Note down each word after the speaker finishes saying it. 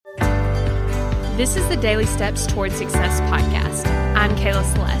This is the Daily Steps Toward Success podcast. I'm Kayla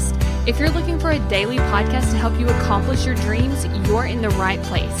Celeste. If you're looking for a daily podcast to help you accomplish your dreams, you're in the right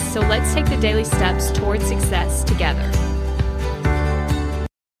place. So let's take the daily steps toward success together.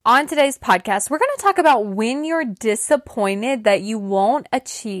 On today's podcast, we're going to talk about when you're disappointed that you won't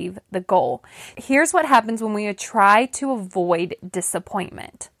achieve the goal. Here's what happens when we try to avoid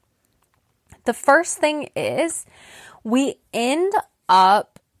disappointment. The first thing is we end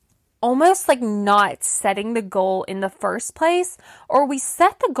up almost like not setting the goal in the first place, or we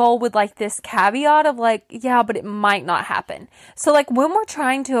set the goal with like this caveat of like, yeah, but it might not happen. So like when we're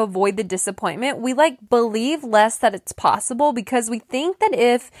trying to avoid the disappointment, we like believe less that it's possible because we think that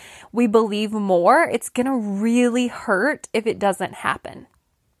if we believe more, it's gonna really hurt if it doesn't happen.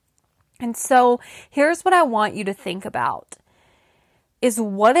 And so here's what I want you to think about is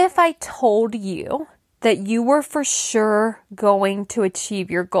what if I told you that you were for sure going to achieve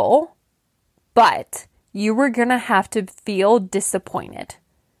your goal, but you were going to have to feel disappointed?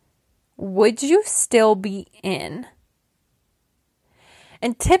 Would you still be in?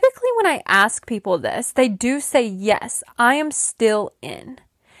 And typically when I ask people this, they do say, yes, I am still in.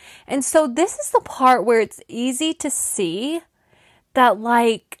 And so this is the part where it's easy to see that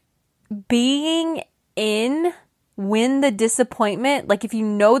like being in when the disappointment, like if you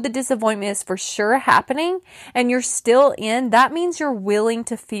know the disappointment is for sure happening and you're still in, that means you're willing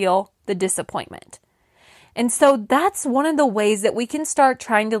to feel the disappointment. And so that's one of the ways that we can start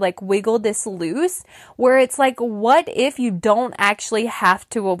trying to like wiggle this loose, where it's like, what if you don't actually have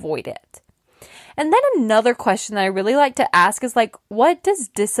to avoid it? And then another question that I really like to ask is like, what does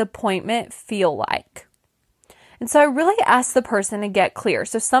disappointment feel like? And so I really asked the person to get clear.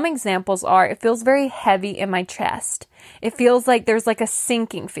 So some examples are, it feels very heavy in my chest. It feels like there's like a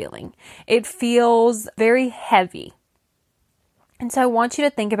sinking feeling. It feels very heavy. And so I want you to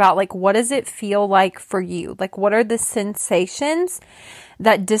think about like, what does it feel like for you? Like, what are the sensations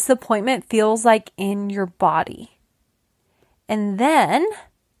that disappointment feels like in your body? And then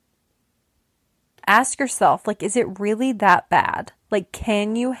ask yourself, like, is it really that bad? Like,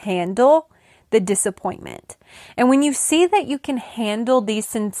 can you handle the disappointment? And when you see that you can handle these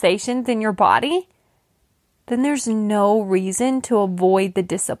sensations in your body, then there's no reason to avoid the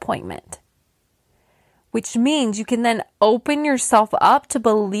disappointment. Which means you can then open yourself up to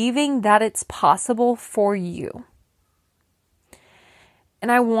believing that it's possible for you. And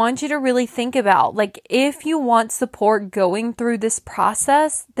I want you to really think about, like, if you want support going through this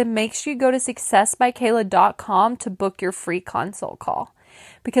process, then make sure you go to successbykayla.com to book your free consult call.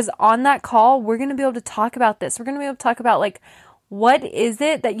 Because on that call, we're going to be able to talk about this. We're going to be able to talk about like, what is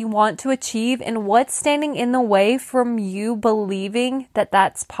it that you want to achieve and what's standing in the way from you believing that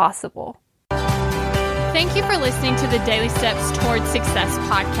that's possible. Thank you for listening to the Daily Steps Toward Success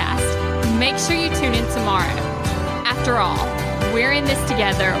podcast. Make sure you tune in tomorrow. After all, we're in this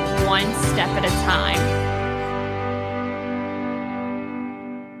together, one step at a time.